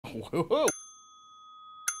Whoa.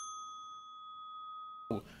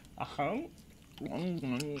 What?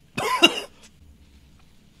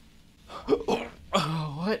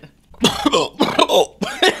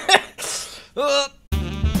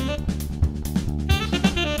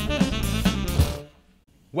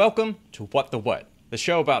 Welcome to What the What, the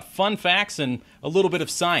show about fun facts and a little bit of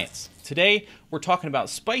science. Today, we're talking about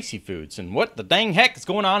spicy foods and what the dang heck is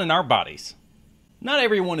going on in our bodies. Not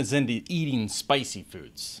everyone is into eating spicy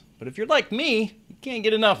foods, but if you're like me, you can't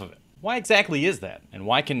get enough of it. Why exactly is that? And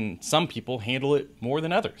why can some people handle it more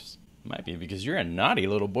than others? It might be because you're a naughty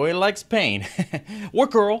little boy who likes pain. Or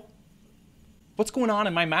girl. What's going on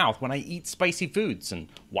in my mouth when I eat spicy foods? And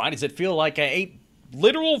why does it feel like I ate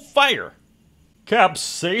literal fire?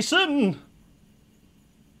 Capsaicin?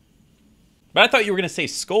 But I thought you were going to say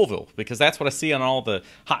Scoville, because that's what I see on all the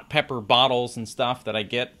hot pepper bottles and stuff that I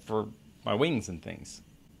get for my wings and things.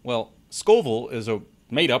 Well, Scoville is a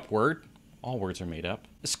made-up word. All words are made up.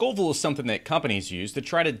 Scoville is something that companies use to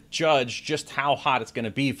try to judge just how hot it's going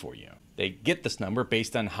to be for you. They get this number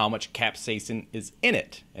based on how much capsaicin is in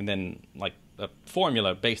it, and then like a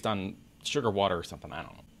formula based on sugar water or something, I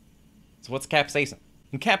don't know. So what's capsaicin?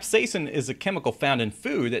 And capsaicin is a chemical found in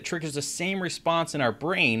food that triggers the same response in our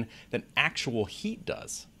brain that actual heat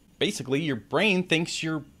does. Basically, your brain thinks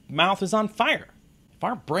your mouth is on fire. If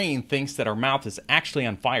our brain thinks that our mouth is actually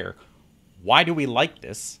on fire, why do we like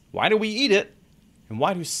this? Why do we eat it? And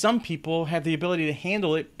why do some people have the ability to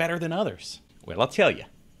handle it better than others? Well, I'll tell you.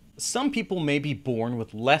 Some people may be born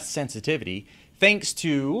with less sensitivity thanks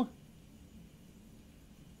to...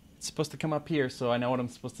 It's supposed to come up here so I know what I'm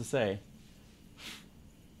supposed to say.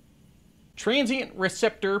 Transient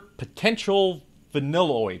Receptor Potential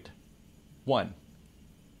Vanilloid 1.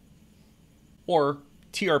 Or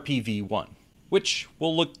TRPV1, which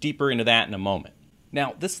we'll look deeper into that in a moment.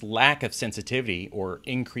 Now, this lack of sensitivity or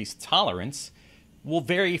increased tolerance will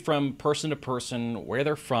vary from person to person, where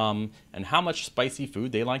they're from, and how much spicy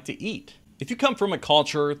food they like to eat. If you come from a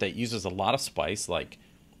culture that uses a lot of spice, like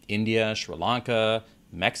India, Sri Lanka,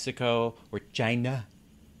 Mexico, or China,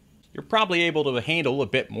 you're probably able to handle a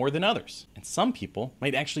bit more than others. And some people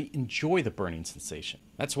might actually enjoy the burning sensation.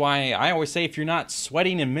 That's why I always say if you're not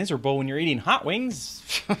sweating and miserable when you're eating hot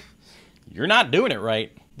wings, you're not doing it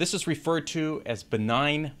right. This is referred to as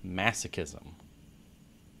benign masochism.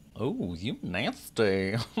 Oh, you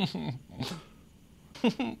nasty.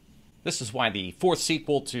 This is why the fourth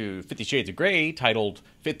sequel to 50 Shades of Grey, titled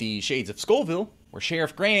 50 Shades of Scoville, where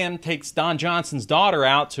Sheriff Graham takes Don Johnson's daughter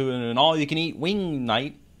out to an all-you-can-eat wing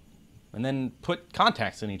night and then put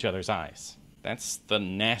contacts in each other's eyes. That's the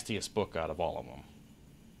nastiest book out of all of them.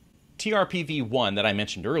 TRPV1 that I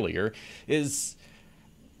mentioned earlier is,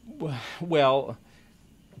 well,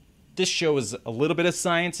 this show is a little bit of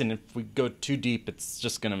science, and if we go too deep, it's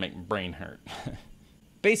just going to make my brain hurt.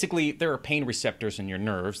 Basically, there are pain receptors in your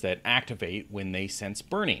nerves that activate when they sense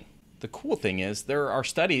burning. The cool thing is, there are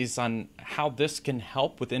studies on how this can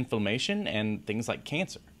help with inflammation and things like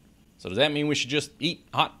cancer. So does that mean we should just eat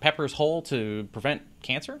hot peppers whole to prevent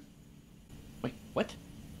cancer? Wait, what?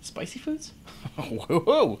 Spicy foods?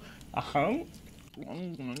 Whoa!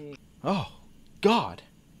 Oh, God.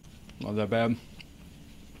 Not that bad.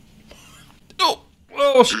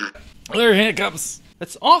 Oh, shit. There are hiccups.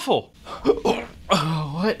 That's awful.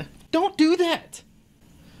 Oh, what? Don't do that.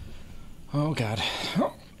 Oh, God.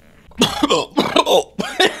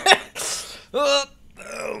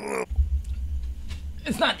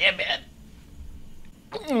 It's not that bad.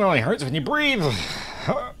 It only hurts when you breathe.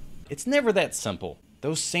 It's never that simple.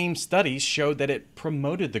 Those same studies showed that it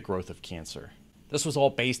promoted the growth of cancer. This was all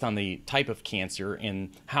based on the type of cancer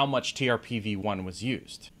and how much TRPV1 was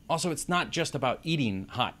used. Also, it's not just about eating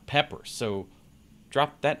hot peppers, so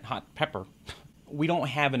drop that hot pepper. We don't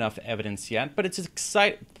have enough evidence yet, but it's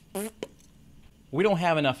exciting. We don't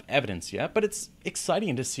have enough evidence yet, but it's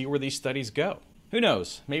exciting to see where these studies go. Who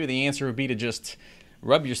knows? Maybe the answer would be to just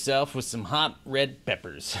rub yourself with some hot red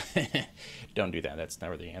peppers. Don't do that. That's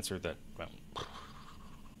never the answer. Well.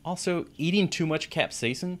 Also, eating too much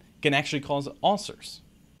capsaicin can actually cause ulcers,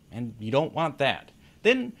 and you don't want that.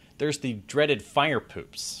 Then there's the dreaded fire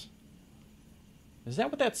poops. Is that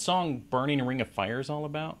what that song Burning a Ring of Fire is all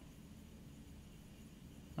about?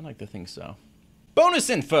 I like to think so. Bonus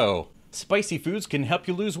info! Spicy foods can help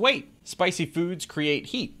you lose weight. Spicy foods create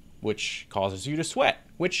heat, which causes you to sweat,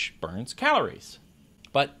 which burns calories.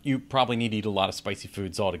 But you probably need to eat a lot of spicy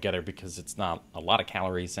foods altogether because it's not a lot of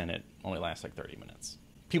calories and it only lasts like 30 minutes.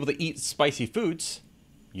 People that eat spicy foods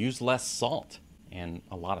use less salt, and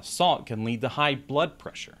a lot of salt can lead to high blood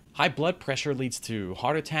pressure. High blood pressure leads to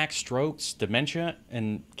heart attacks, strokes, dementia,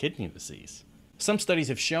 and kidney disease. Some studies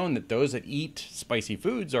have shown that those that eat spicy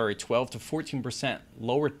foods are a 12 to 14%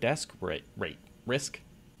 lower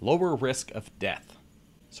lower risk of death.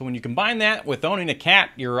 So when you combine that with owning a cat,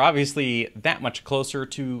 you're obviously that much closer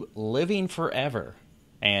to living forever.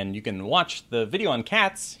 And you can watch the video on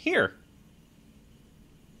cats here.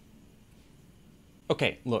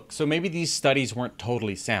 Okay, look, so maybe these studies weren't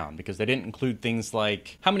totally sound because they didn't include things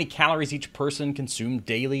like how many calories each person consumed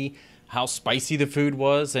daily, how spicy the food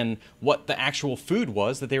was, and what the actual food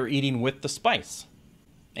was that they were eating with the spice.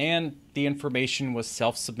 And the information was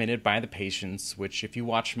self-submitted by the patients, which if you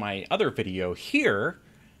watch my other video here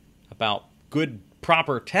about good,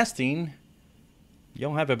 proper testing,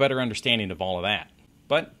 you'll have a better understanding of all of that.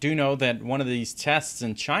 But do know that one of these tests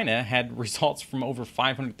in China had results from over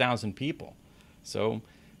 500,000 people. So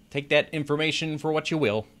take that information for what you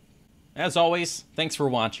will. As always, thanks for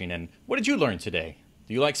watching, and what did you learn today?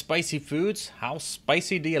 Do you like spicy foods? How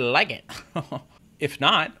spicy do you like it? If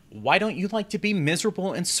not, why don't you like to be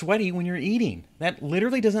miserable and sweaty when you're eating? That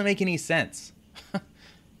literally doesn't make any sense.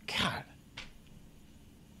 God.